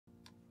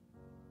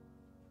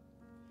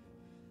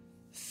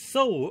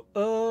So,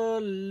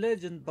 a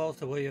legend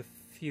passed away a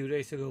few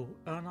days ago,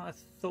 and I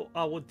thought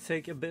I would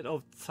take a bit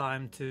of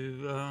time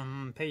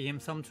to pay him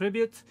some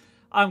tribute.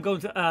 I'm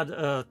going to add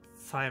a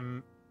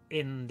time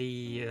in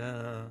the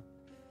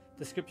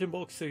description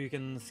box so you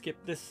can skip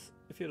this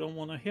if you don't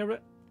want to hear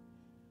it.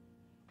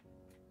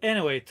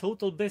 Anyway,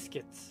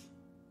 TotalBiscuit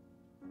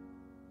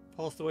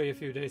passed away a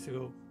few days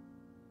ago.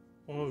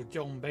 Or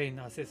John Bain,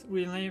 as his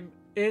real name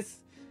is.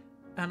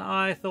 And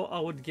I thought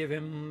I would give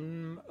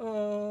him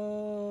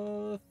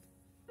a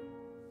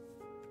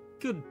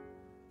good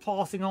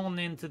passing on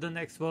into the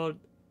next world,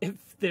 if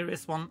there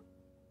is one.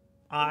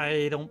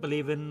 I don't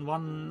believe in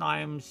one,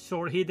 I'm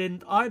sure he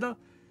didn't either.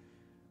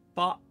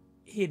 But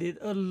he did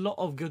a lot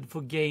of good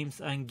for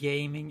games and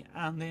gaming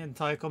and the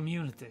entire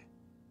community.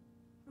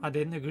 I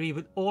didn't agree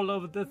with all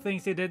of the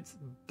things he did,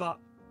 but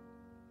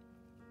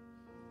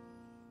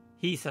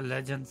he's a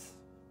legend.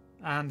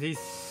 And he's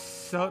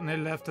certainly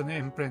left an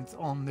imprint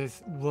on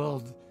this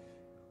world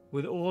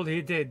with all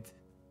he did.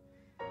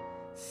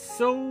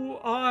 So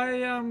I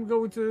am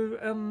going to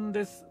end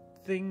this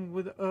thing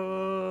with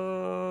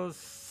a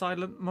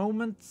silent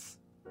moment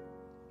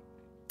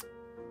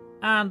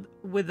and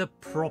with a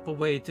proper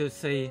way to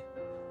say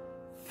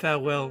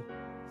farewell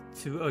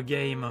to a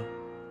gamer.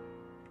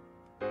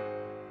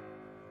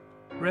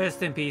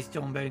 Rest in peace,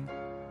 John Bain.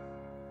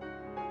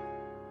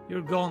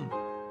 You're gone,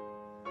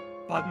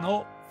 but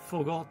not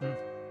forgotten.